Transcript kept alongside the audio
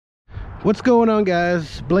What's going on,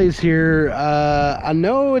 guys? Blaze here. I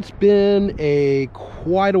know it's been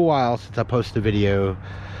quite a while since I posted a video.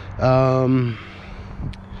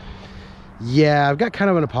 Yeah, I've got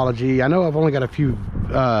kind of an apology. I know I've only got a few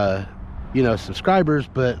subscribers,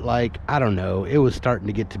 but like, I don't know, it was starting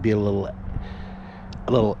to get to be a little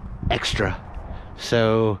extra.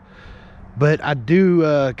 So, but I do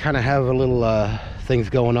kind of have a little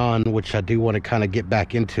things going on, which I do want to kind of get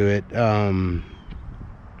back into it.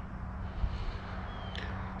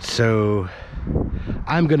 So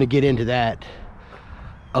I'm going to get into that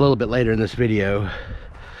a little bit later in this video.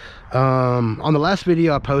 On the last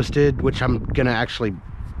video I posted, which I'm going to actually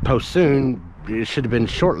post soon, it should have been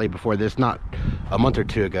shortly before this, not a month or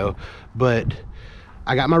two ago, but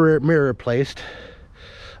I got my rear mirror replaced.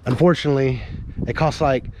 Unfortunately, it costs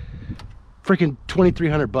like freaking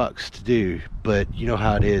 $2,300 to do, but you know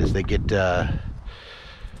how it is. They get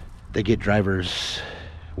drivers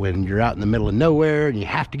when you're out in the middle of nowhere and you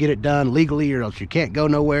have to get it done legally or else you can't go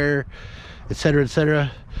nowhere, etc., etc.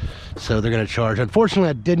 So they're going to charge. Unfortunately,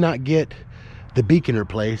 I did not get the beacon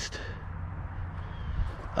replaced.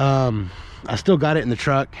 I still got it in the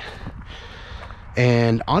truck,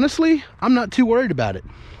 and honestly, I'm not too worried about it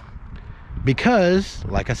because,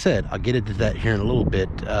 like I said, I'll get into that here in a little bit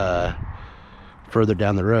further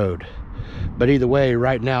down the road. But either way,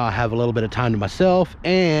 right now I have a little bit of time to myself,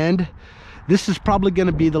 and this is probably going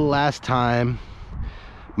to be the last time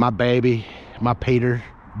my baby, my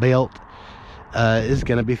Peterbilt, is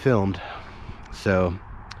going to be filmed. So,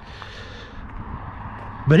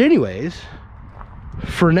 but anyways,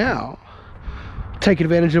 for now, taking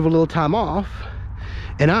advantage of a little time off,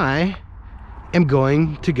 and I am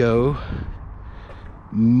going to go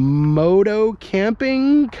moto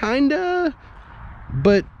camping, kinda,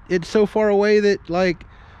 but it's so far away that, like,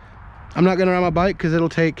 I'm not gonna ride my bike because it'll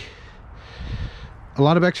take a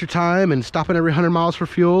lot of extra time and stopping every 100 miles for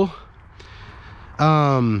fuel.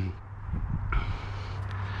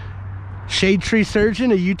 Shade Tree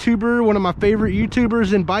Surgeon, a YouTuber, one of my favorite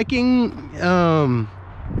YouTubers in biking,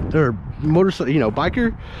 or motorcycle,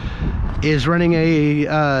 biker, is running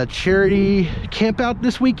a charity campout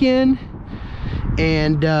this weekend,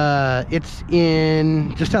 and it's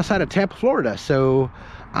in just outside of Tampa, Florida. So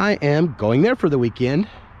I am going there for the weekend,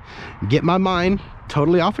 get my mind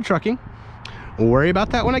totally off of trucking, worry about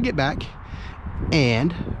that when I get back,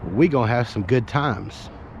 and we gonna have some good times.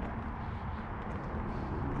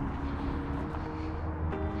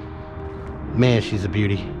 Man, she's a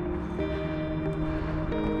beauty.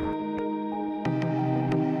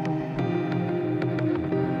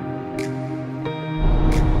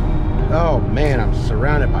 Oh man, I'm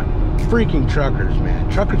surrounded by freaking truckers, man.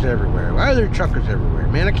 Truckers everywhere. Why are there truckers everywhere,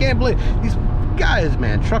 man? I can't believe these guys,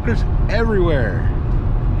 man. Truckers everywhere.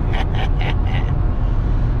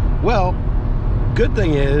 Well, good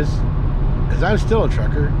thing is I'm still a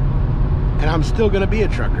trucker, and I'm still gonna be a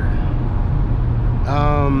trucker.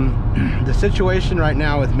 The situation right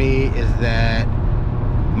now with me is that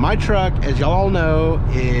my truck, as y'all know,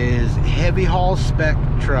 is heavy haul spec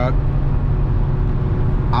truck.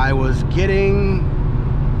 I was getting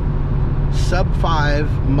sub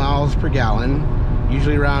 5 miles per gallon,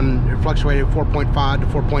 usually around, it fluctuated 4.5 to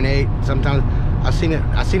 4.8. Sometimes I've seen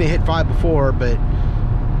it hit 5 before, but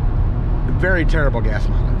very terrible gas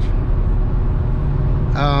mileage.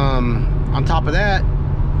 On top of that,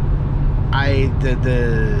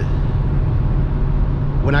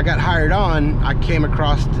 when I got hired on, I came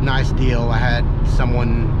across a nice deal. I had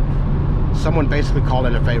someone basically called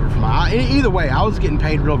in a favor for either way, I was getting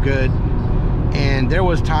paid real good, and there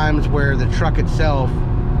was times where the truck itself,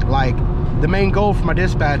 like, the main goal for my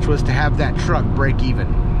dispatch was to have that truck break even.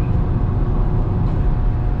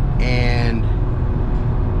 And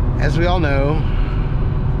as we all know,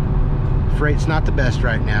 freight's not the best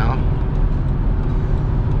right now.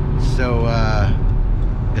 So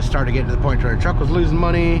it started getting to the point where the truck was losing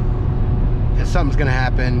money, and something's gonna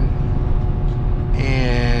happen.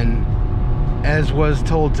 And as was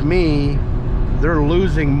told to me, they're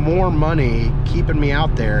losing more money keeping me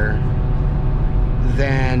out there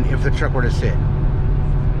than if the truck were to sit.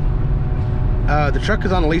 The truck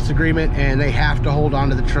is on a lease agreement, and they have to hold on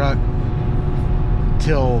to the truck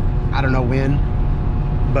till I don't know when.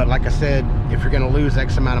 But like I said, if you're gonna lose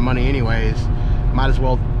X amount of money anyways, might as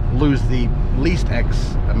well lose the least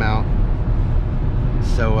X amount.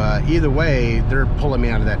 So either way, they're pulling me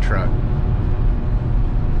out of that truck.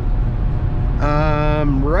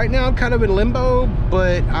 Right now I'm kind of in limbo,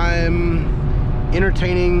 but I'm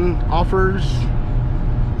entertaining offers.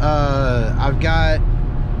 I've got,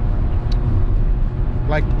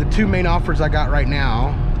 like, the two main offers I got right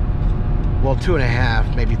now well,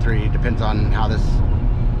 2.5, maybe 3, depends on how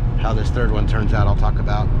this third one turns out. I'll talk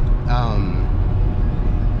about.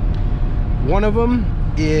 One of them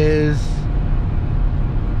is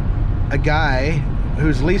a guy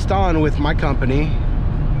who's leased on with my company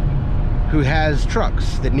who has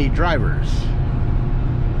trucks that need drivers,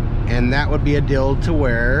 and that would be a deal to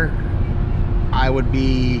where I would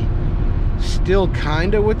be still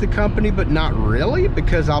kind of with the company, but not really,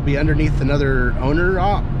 because I'll be underneath another owner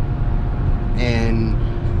op, and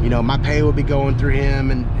you know, my pay will be going through him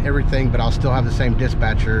and everything, but I'll still have the same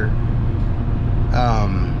dispatcher.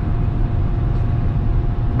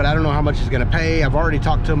 But I don't know how much he's going to pay. I've already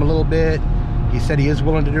talked to him a little bit. He said he is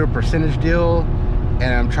willing to do a percentage deal, and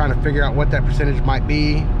I'm trying to figure out what that percentage might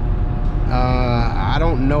be. I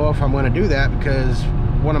don't know if I'm going to do that, because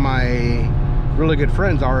one of my really good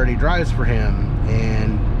friends already drives for him,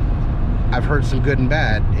 and I've heard some good and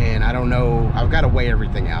bad, and I don't know. I've got to weigh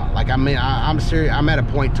everything out. Like, I'm serious. I'm at a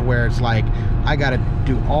point to where it's like I got to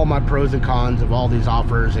do all my pros and cons of all these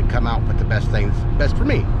offers and come out with the best things, best for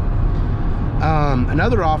me.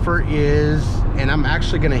 Another offer is, and I'm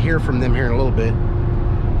actually going to hear from them here in a little bit,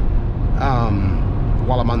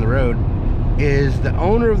 while I'm on the road, is the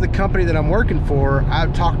owner of the company that I'm working for.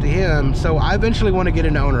 I've talked to him, so I eventually want to get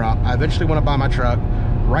into owner op. I eventually want to buy my truck.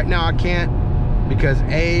 Right now I can't, because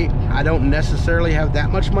A, I don't necessarily have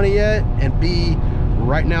that much money yet, and B,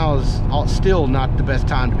 right now is still not the best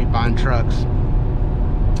time to be buying trucks.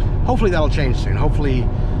 Hopefully that'll change soon. Hopefully,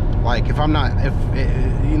 like, if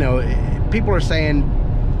you know, people are saying,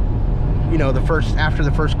 you know, after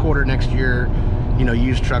the first quarter next year, you know,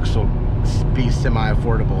 used trucks will be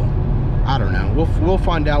semi-affordable. I don't know. We'll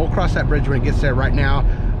find out. We'll cross that bridge when it gets there. Right now,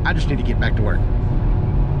 I just need to get back to work.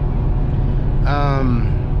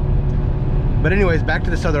 But anyways, back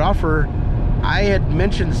to this other offer. I had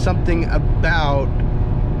mentioned something about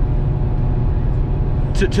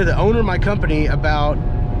to the owner of my company about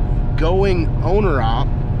going owner op,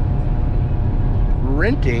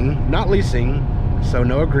 renting, not leasing, so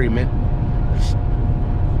no agreement,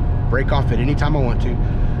 break off at any time I want to,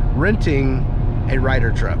 renting a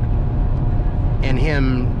Ryder truck, and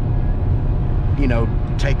him, you know,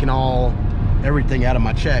 taking everything out of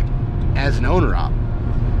my check as an owner op.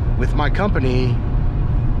 With my company,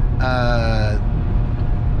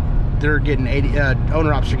 they're getting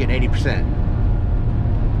owner ops are getting 80%.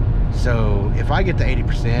 So if I get the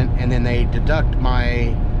 80% and then they deduct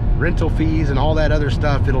my rental fees and all that other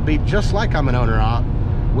stuff, it'll be just like I'm an owner op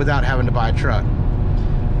without having to buy a truck.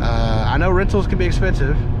 I know rentals can be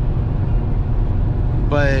expensive,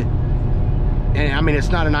 but, and I mean, it's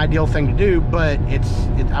not an ideal thing to do, but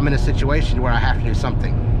I'm in a situation where I have to do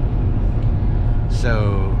something.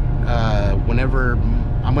 So whenever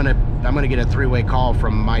I'm gonna get a 3-way call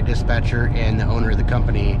from my dispatcher and the owner of the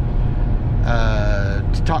company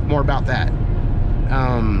to talk more about that.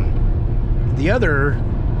 The other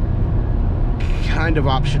kind of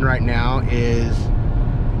option right now is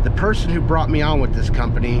the person who brought me on with this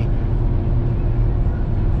company.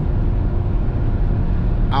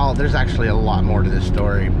 There's actually a lot more to this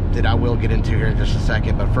story that I will get into here in just a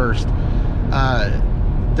second, but first,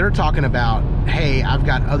 they're talking about, hey, I've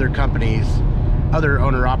got other companies, other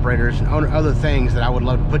owner-operators, and other things that I would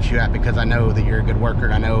love to put you at, because I know that you're a good worker,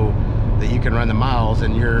 and I know that you can run the miles,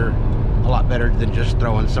 and you're a lot better than just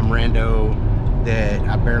throwing some rando that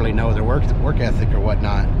I barely know their work ethic or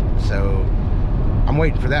whatnot. So I'm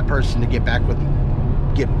waiting for that person to get back with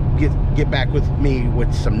me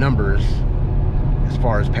with some numbers as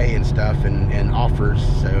far as pay and stuff and offers.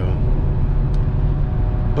 So,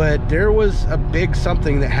 but there was a big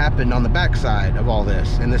something that happened on the backside of all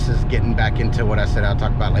this, and this is getting back into what I said I'll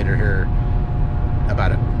talk about later here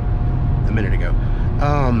about it a minute ago.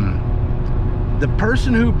 The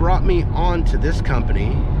person who brought me on to this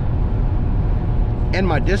company and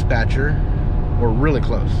my dispatcher were really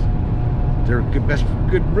close. They're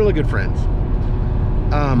really good friends.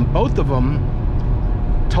 Both of them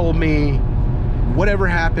told me, whatever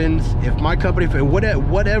happens, if my company,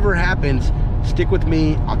 whatever happens, stick with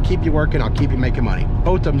me. I'll keep you working. I'll keep you making money.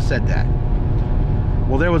 Both of them said that.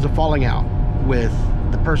 Well, there was a falling out with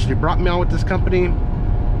the person who brought me on with this company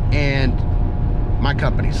and my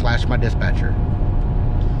company / my dispatcher.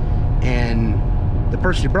 And the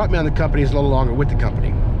person who brought me on the company is no longer with the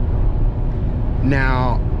company.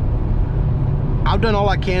 Now, I've done all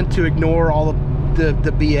I can to ignore all the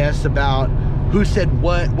BS about who said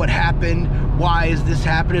what happened, why is this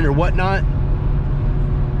happening or whatnot,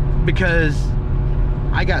 because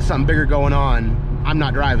I got something bigger going on. I'm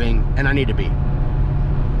not driving and I need to be.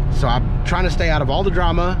 So I'm trying to stay out of all the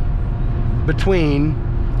drama between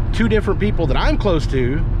two different people that I'm close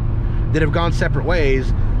to that have gone separate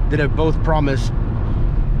ways that have both promised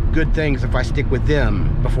good things if I stick with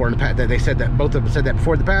them before in the past. They said that, both of them said that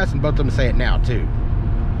before in the past, and both of them say it now too.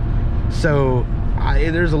 So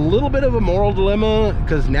there's a little bit of a moral dilemma,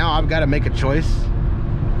 because now I've got to make a choice.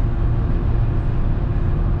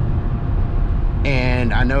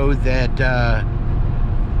 And I know that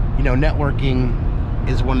you know, networking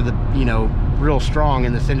is one of the, you know, real strong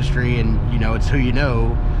in this industry, and you know, it's who you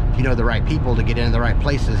know. If you know the right people to get into the right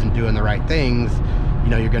places and doing the right things, you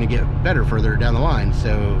know, you're going to get better further down the line.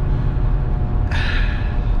 So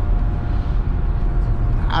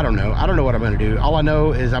I don't know what I'm going to do. All I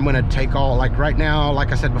know is I'm going to take all, like right now,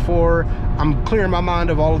 like I said before, I'm clearing my mind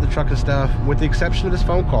of all of the trucking stuff, with the exception of this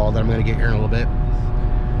phone call that I'm going to get here in a little bit.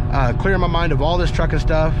 Clearing my mind of all this trucking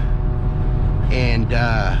stuff, and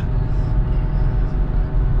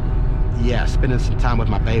yeah, spending some time with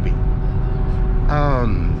my baby.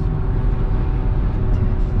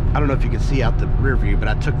 I don't know if you can see out the rear view, but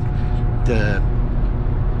I took the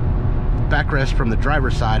backrest from the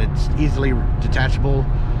driver's side. It's easily detachable,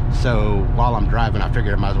 so while I'm driving, I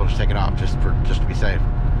figured I might as well just take it off just to be safe.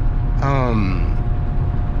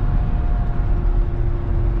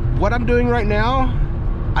 What I'm doing right now,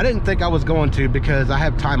 I didn't think I was going to, because I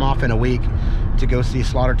have time off in a week to go see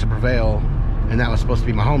Slaughter to Prevail, and that was supposed to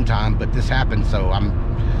be my home time, but this happened, so I'm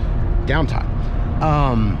downtime.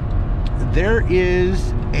 There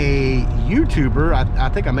is a YouTuber, I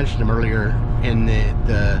think I mentioned him earlier in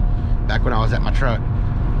the back when I was at my truck.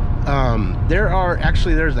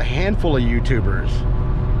 There's a handful of YouTubers,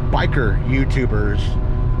 biker YouTubers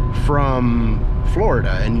from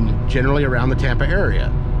Florida and generally around the Tampa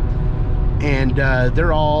area, and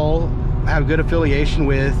they're all have good affiliation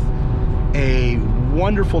with a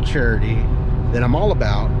wonderful charity that I'm all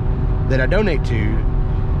about, that I donate to,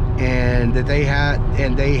 and that they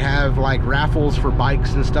have like raffles for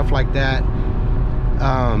bikes and stuff like that.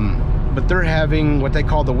 But they're having what they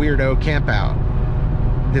call the Weirdo Campout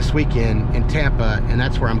this weekend in Tampa, and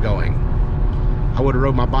that's where I'm going. I would have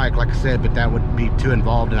rode my bike, like I said, but that would be too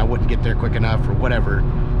involved and I wouldn't get there quick enough or whatever.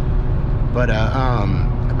 But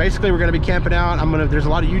basically we're going to be camping out. There's a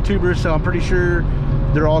lot of YouTubers, so I'm pretty sure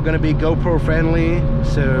they're all going to be GoPro friendly,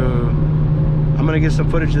 so I'm going to get some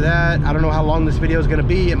footage of that. I don't know how long this video is going to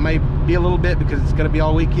be. It might be a little bit because it's going to be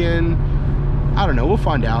all weekend. I don't know, we'll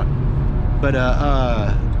find out. But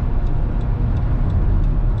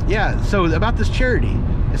yeah, so about this charity,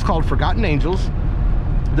 it's called Forgotten Angels.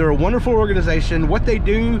 They're a wonderful organization. What they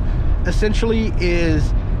do essentially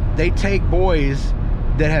is they take boys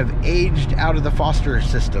that have aged out of the foster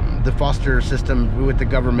system with the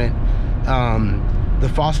government. The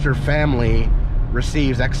foster family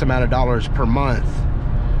receives X amount of dollars per month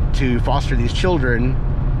to foster these children,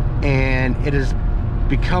 and it has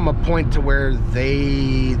become a point to where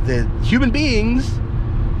the human beings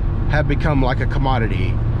have become like a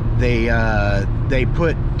commodity. They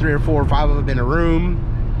put 3 or 4 or 5 of them in a room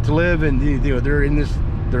to live, and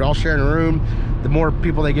they're all sharing a room. The more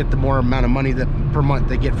people they get, the more amount of money that per month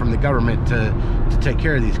they get from the government to take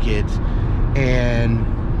care of these kids. And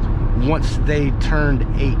once they turned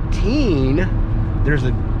 18, there's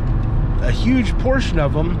a huge portion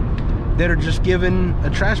of them that are just given a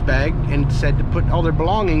trash bag and said to put all their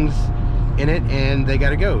belongings in it, and they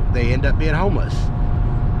gotta go. They end up being homeless.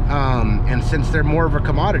 And since they're more of a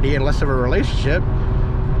commodity and less of a relationship,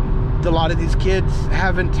 a lot of these kids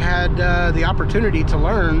haven't had the opportunity to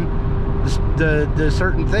learn the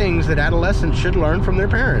certain things that adolescents should learn from their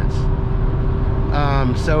parents.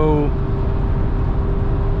 So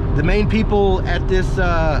the main people at this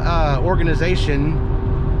organization,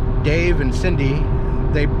 Dave and Cindy,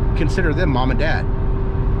 they consider them mom and dad.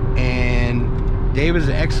 And Dave is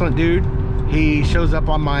an excellent dude. He shows up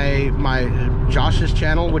on my Josh's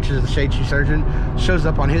channel, which is the Shade Tree Surgeon, shows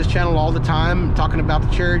up on his channel all the time talking about the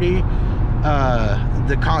charity,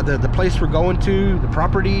 the place we're going to, the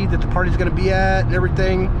property that the party's going to be at, and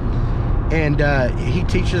everything. And he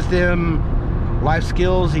teaches them life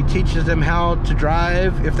skills. He teaches them how to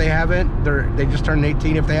drive if they haven't. They just turned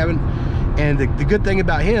 18 if they haven't. And the good thing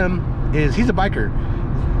about him is he's a biker.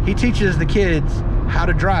 He teaches the kids how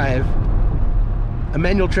to drive a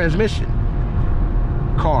manual transmission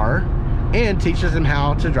car, and teaches them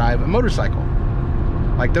how to drive a motorcycle.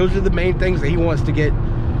 Like, those are the main things that he wants to get.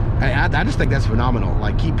 I just think that's phenomenal.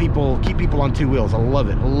 Like, keep people on 2 wheels. I love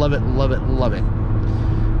it, love it, love it, love it.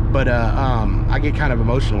 But I get kind of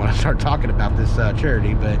emotional when I start talking about this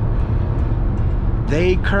charity. But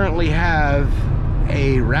they currently have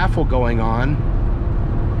a raffle going on.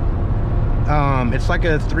 It's like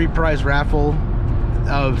a 3 prize raffle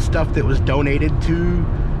of stuff that was donated to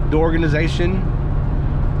the organization.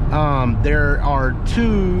 There are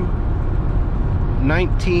two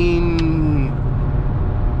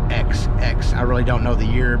 19XX, I really don't know the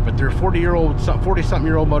year, but they're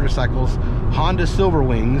 40-something-year-old motorcycles, Honda Silver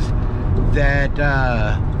Wings, that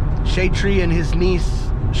Shay Tree and his niece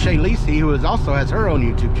Shay Lacey, who also has her own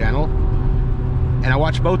YouTube channel, and I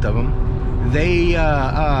watch both of them. They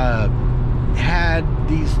had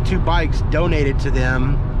these two bikes donated to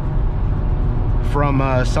them from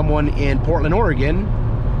someone in Portland, Oregon,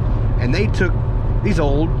 and they took these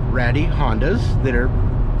old ratty Hondas that are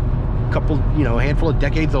a couple, you know, a handful of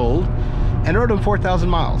decades old, and rode them 4,000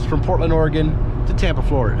 miles from Portland, Oregon to Tampa,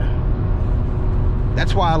 Florida.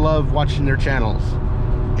 That's why I love watching their channels,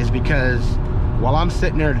 is because while I'm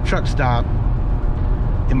sitting there at a truck stop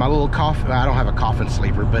in my little coffin, I don't have a coffin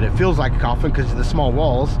sleeper, but it feels like a coffin because of the small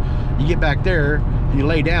walls. You get back there and you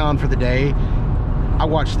lay down for the day. I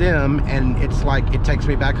watch them, and it's like it takes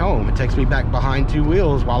me back home. It takes me back behind two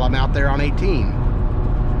wheels while I'm out there on 18.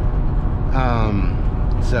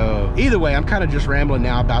 So either way, I'm kind of just rambling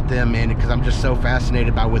now about them, man, because I'm just so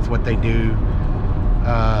fascinated with what they do.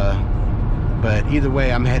 But either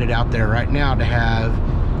way, I'm headed out there right now to have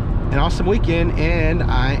an awesome weekend, and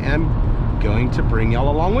I am going to bring y'all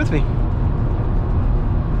along with me.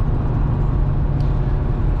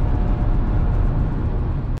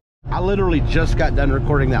 I literally just got done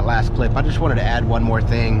recording that last clip. I just wanted to add one more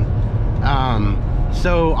thing.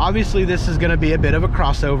 So obviously this is going to be a bit of a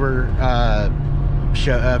crossover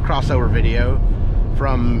crossover video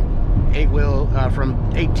from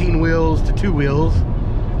 18 wheels to 2 wheels.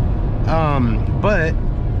 But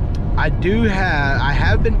I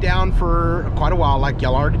have been down for quite a while, like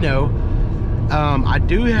y'all already know. I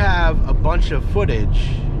do have a bunch of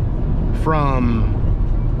footage from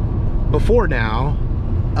before now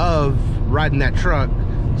of riding that truck,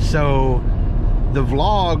 so the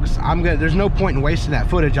vlogs, there's no point in wasting that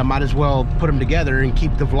footage. I might as well put them together and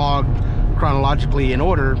keep the vlog chronologically in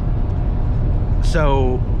order.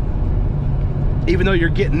 So even though you're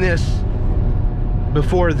getting this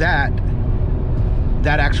before that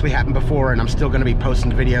actually happened before, and I'm still going to be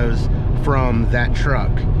posting videos from that truck,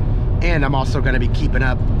 and I'm also going to be keeping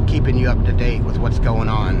you up to date with what's going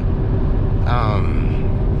on.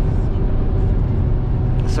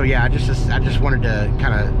 So yeah, I just wanted to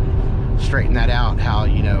kind of straighten that out, how,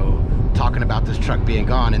 you know, talking about this truck being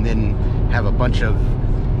gone and then have a bunch of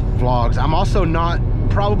vlogs. I'm also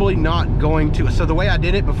probably not going to, so the way I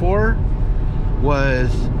did it before was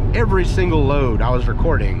every single load I was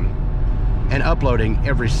recording and uploading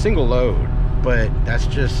every single load, but that's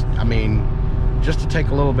just, I mean, just to take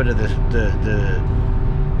a little bit of the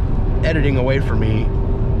editing away from me,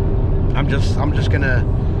 I'm just gonna,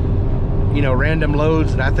 you know, random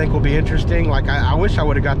loads that I think will be interesting. Like I wish I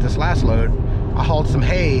would have got this last load. I hauled some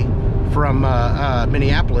hay from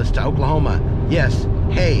Minneapolis to Oklahoma. Yes,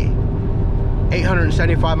 hay,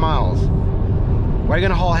 875 miles. Why are you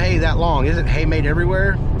gonna haul hay that long? Isn't hay made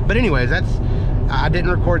everywhere? But anyways, I didn't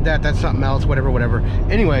record that. That's something else. Whatever.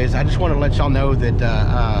 Anyways, I just want to let y'all know that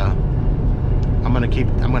I'm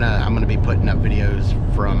gonna be putting up videos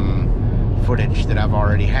from footage that I've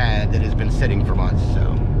already had that has been sitting for months.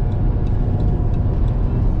 So,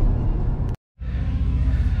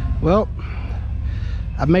 well,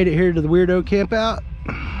 I've made it here to the Weirdo Campout.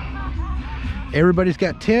 Everybody's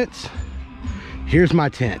got tents. Here's my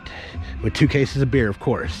tent with 2 cases of beer, of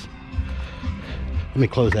course. Let me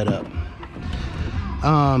close that up.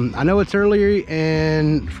 I know it's early,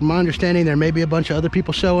 and from my understanding, there may be a bunch of other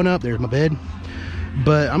people showing up. There's my bed.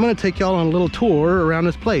 But I'm gonna take y'all on a little tour around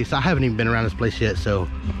this place. I haven't even been around this place yet, so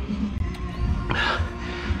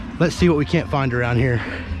let's see what we can't find around here.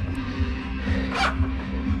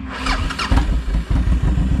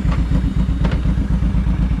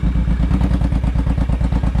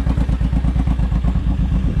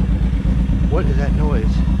 What is that noise?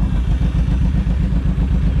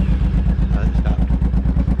 Oh, it stopped.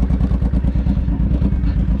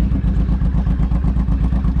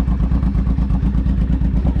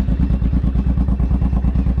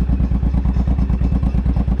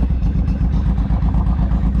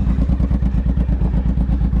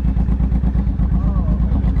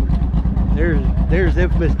 There's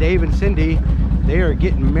infamous Dave and Cindy. They are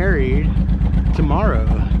getting married tomorrow.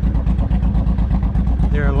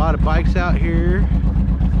 There are a lot of bikes out here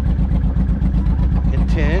and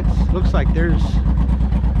tents. Looks like there's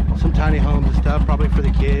some tiny homes and stuff, probably for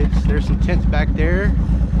the kids. There's some tents back there.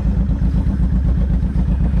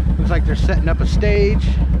 Looks like they're setting up a stage.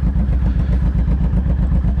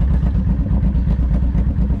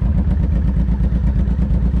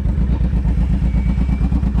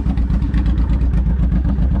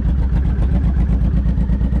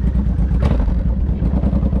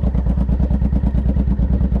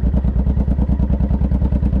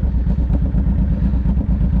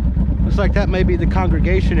 like that may be the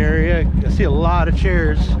congregation area. I see a lot of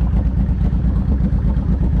chairs.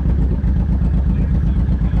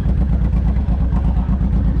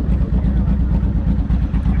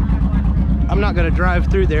 I'm not going to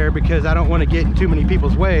drive through there because I don't want to get in too many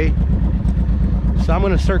people's way. So I'm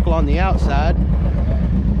going to circle on the outside.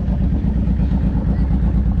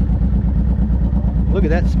 Look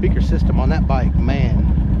at that speaker system on that bike,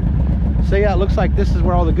 man. So yeah, it looks like this is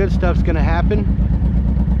where all the good stuff's going to happen.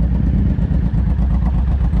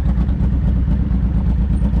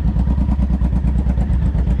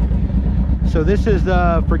 So this is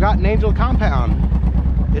the Forgotten Angel compound.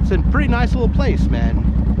 It's a pretty nice little place, man.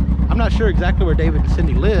 I'm not sure exactly where David and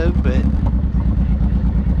Cindy live, but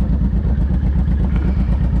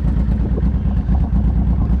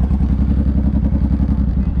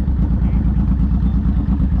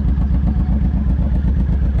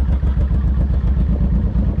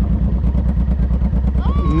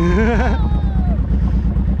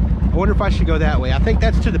I wonder if I should go that way. I think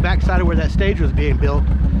that's to the back side of where that stage was being built.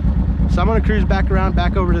 So I'm gonna cruise back around,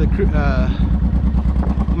 back over to the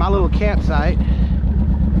my little campsite.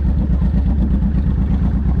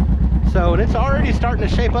 So, and it's already starting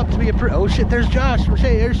to shape up to be a oh shit, there's Josh,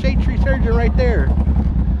 there's Shade Tree Surgeon right there.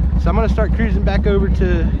 So I'm gonna start cruising back over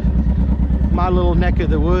to my little neck of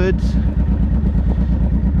the woods.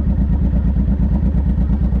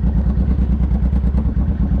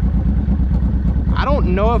 I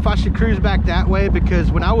don't know if I should cruise back that way,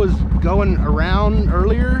 because when I was going around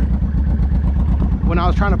earlier, when I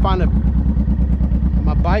was trying to find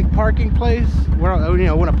my bike parking place, where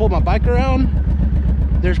when I pulled my bike around,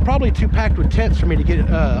 there's probably too packed with tents for me to get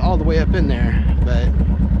all the way up in there.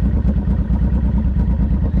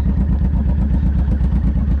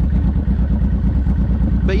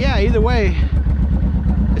 But yeah, either way,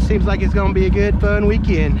 it seems like it's gonna be a good fun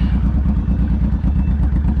weekend.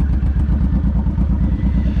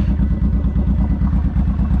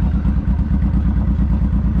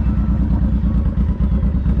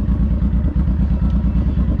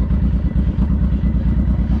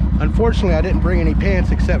 Unfortunately, I didn't bring any pants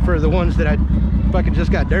except for the ones that I fucking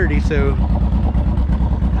just got dirty, so I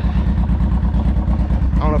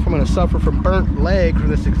don't know if I'm gonna suffer from burnt leg from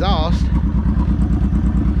this exhaust.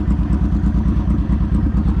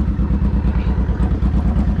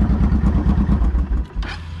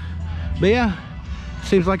 But yeah,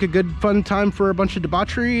 seems like a good fun time for a bunch of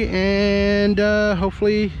debauchery, and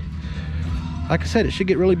hopefully, like I said, it should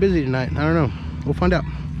get really busy tonight. I don't know, we'll find out.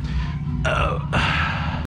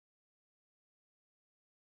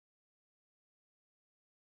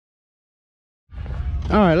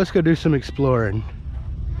 All right, let's go do some exploring.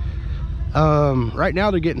 Right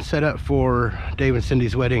now they're getting set up for Dave and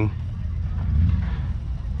Cindy's wedding.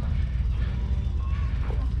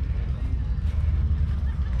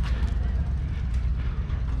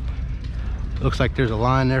 Looks like there's a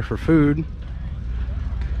line there for food.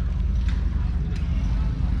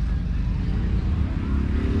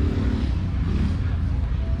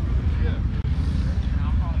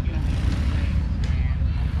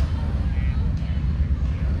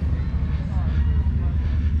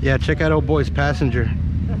 Yeah, check out old boy's passenger.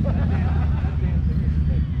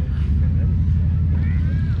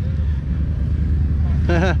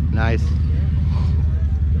 Nice.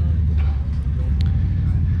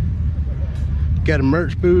 Got a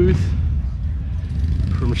merch booth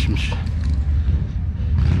from some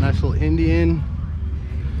nice little Indian.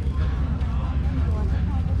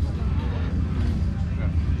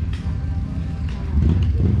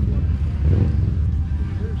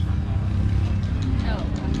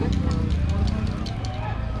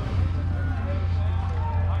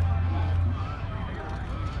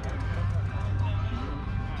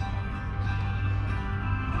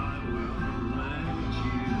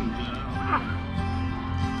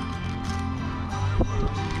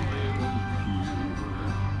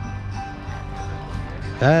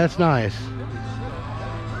 That's nice.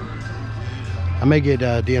 I may get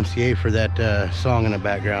DMCA for that song in the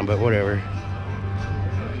background, but whatever.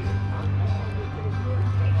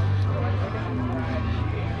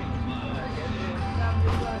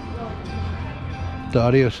 The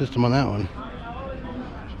audio system on that one.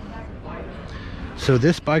 So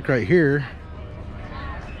this bike right here,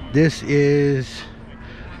 this is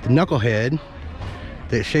the Knucklehead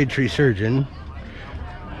that Shade Tree Surgeon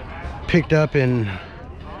picked up in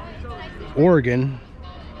Oregon,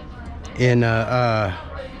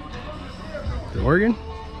 Oregon,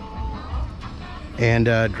 and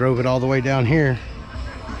drove it all the way down here,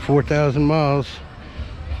 4,000 miles.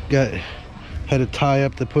 Had to tie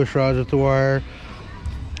up the push rods with the wire,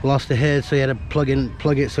 lost the head, so he had to plug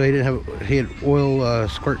it so he had oil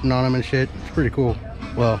squirting on him and shit. It's pretty cool.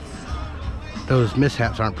 Well, those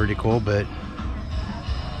mishaps aren't pretty cool, but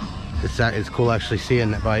it's cool actually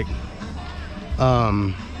seeing that bike.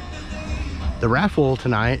 The raffle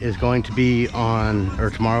tonight is going to be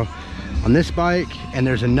tomorrow on this bike, and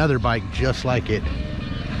there's another bike just like it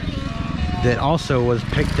that also was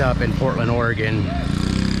picked up in Portland, Oregon,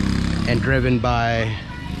 and driven by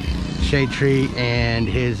Shade Tree and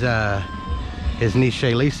his niece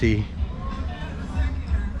Shay Lacey.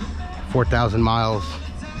 4,000 miles,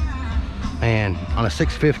 man, on a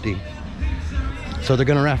 650. So they're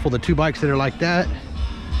gonna raffle the 2 bikes that are like that,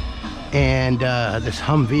 and this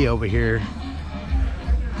Humvee over here.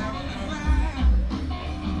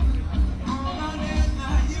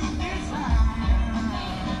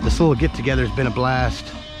 This little get-together has been a blast.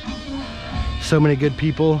 So many good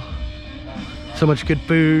people, so much good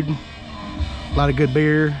food, a lot of good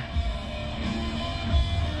beer.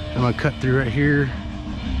 I'm gonna cut through right here.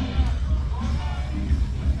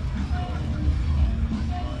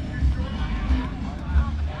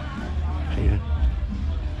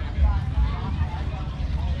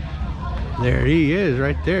 There he is,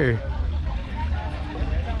 right there.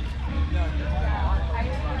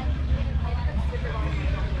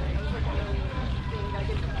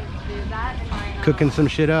 Cooking some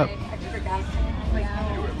shit up.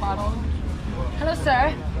 Hello, sir.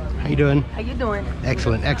 How you doing? How you doing?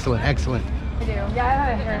 Excellent, excellent, excellent. I do. Yeah,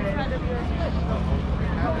 I heard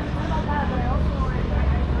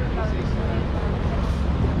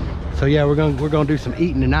it. So yeah, we're gonna do some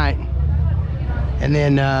eating tonight, and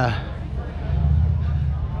then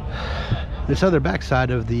this other backside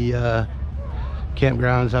of the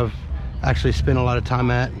campgrounds I've actually spent a lot of time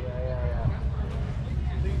at,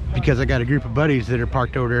 because I got a group of buddies that are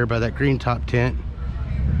parked over there by that green top tent.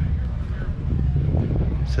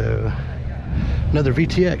 So another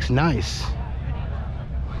VTX, nice.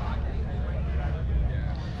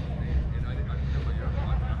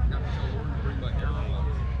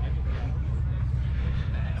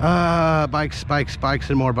 Bikes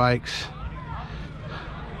and more bikes.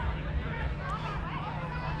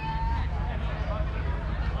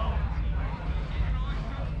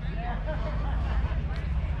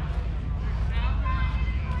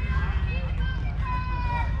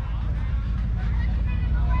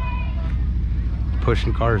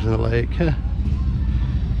 Pushing cars in the lake.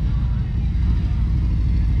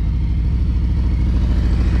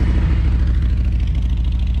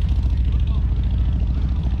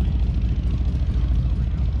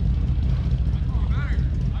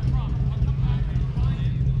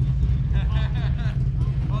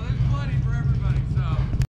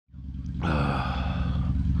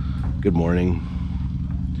 Good morning.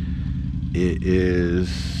 It is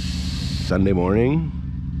Sunday morning.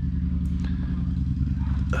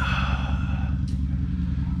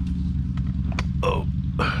 Oh,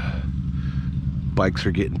 bikes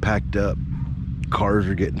are getting packed up, cars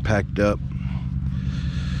are getting packed up,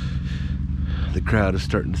 the crowd is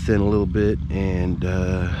starting to thin a little bit, and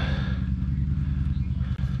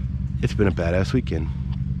it's been a badass weekend.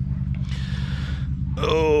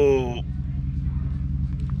 Oh,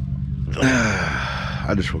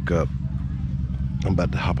 I just woke up. I'm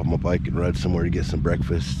about to hop on my bike and ride somewhere to get some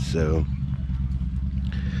breakfast, so.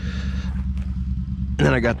 And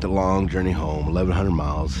then I got the long journey home, 1,100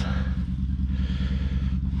 miles.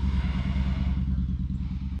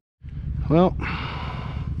 Well,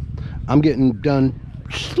 I'm getting done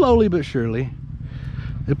slowly but surely.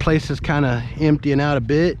 The place is kind of emptying out a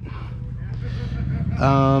bit.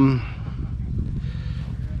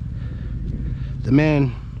 The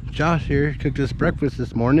man, Josh here, cooked us breakfast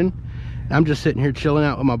this morning. I'm just sitting here chilling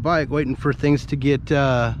out with my bike, waiting for things to get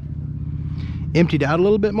emptied out a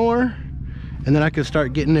little bit more. And then I can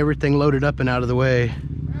start getting everything loaded up and out of the way.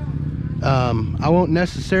 I won't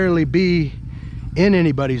necessarily be in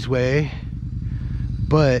anybody's way,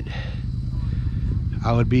 but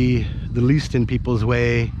I would be the least in people's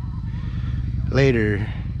way later.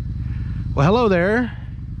 Well, hello there.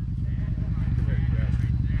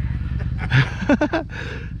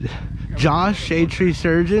 Josh, Shade Tree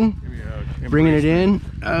Surgeon, bringing it in.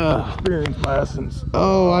 Experience license.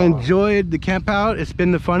 Oh, I enjoyed the Campout. It's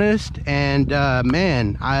been the funnest, and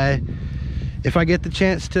man, if I get the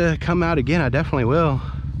chance to come out again, I definitely will.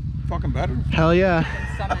 Fucking better. Hell yeah.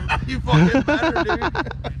 You fucking better,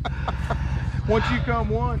 dude. Once you come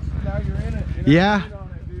once, now you're in it. You know, yeah. You're on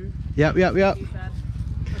it, dude. Yep.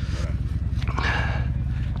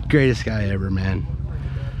 Greatest guy ever, man.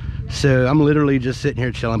 So I'm literally just sitting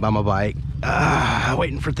here chilling by my bike,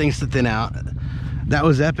 waiting for things to thin out. That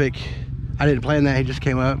was epic. I didn't plan that. He just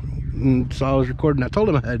came up and saw I was recording. I told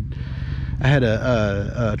him I had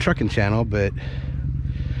a trucking channel, but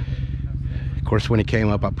of course when he came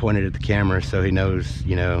up I pointed at the camera so he knows,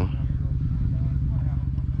 you know.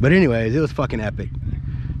 But anyways, it was fucking epic.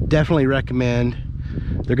 Definitely recommend.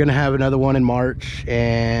 They're gonna have another one in March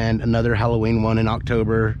and another Halloween one in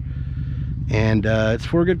October, and it's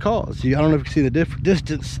for a good cause. I don't know if you can see the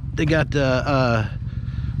distance. They got the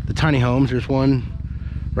tiny homes. There's one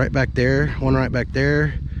right back there, one right back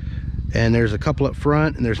there, and there's a couple up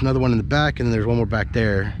front, and there's another one in the back, and then there's one more back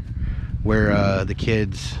there where the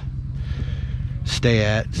kids stay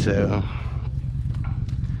at. So,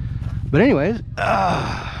 but anyways,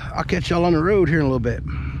 I'll catch y'all on the road here in a little bit.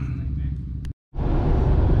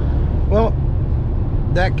 Well,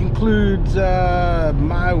 that concludes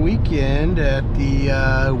my weekend at the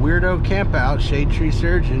Weirdo Campout, Shade Tree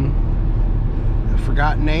Surgeon,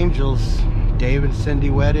 Forgotten Angels, Dave and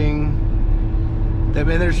Cindy wedding. I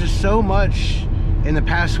mean, there's just so much in the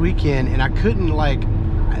past weekend, and I couldn't, like,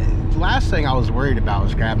 last thing I was worried about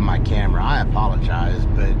was grabbing my camera. I apologize,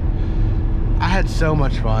 but I had so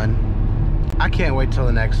much fun. I can't wait till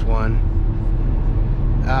the next one.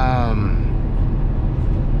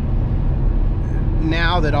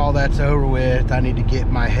 Now that all that's over with, I need to get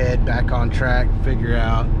my head back on track, figure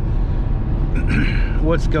out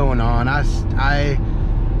what's going on.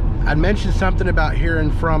 I'd mentioned something about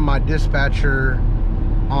hearing from my dispatcher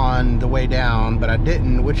on the way down, but I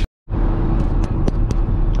didn't.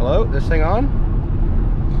 Hello, this thing on?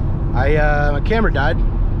 My camera died.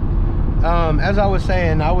 As I was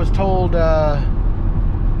saying, I was told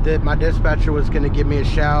that my dispatcher was going to give me a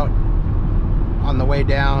shout on the way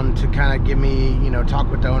down to kind of give me, you know, talk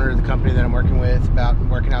with the owner of the company that I'm working with about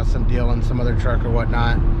working out some deal on some other truck or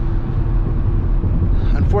whatnot.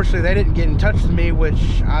 Unfortunately, they didn't get in touch with me,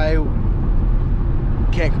 which I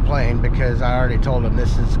can't complain, because I already told them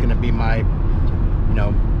this is going to be my, you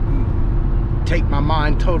know, take my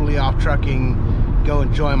mind totally off trucking, go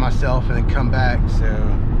enjoy myself, and then come back. So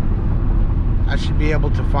I should be able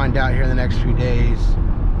to find out here in the next few days,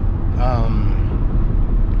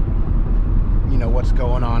 you know, what's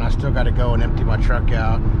going on. I still got to go and empty my truck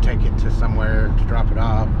out and take it to somewhere to drop it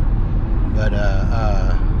off. But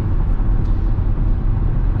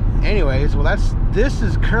anyways, well, this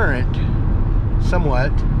is current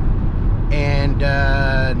somewhat, and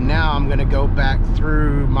now I'm gonna go back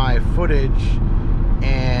through my footage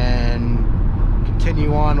and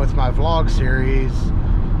continue on with my vlog series,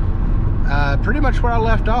 pretty much where I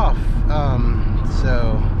left off.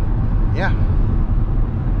 So yeah,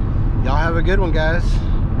 y'all have a good one, guys.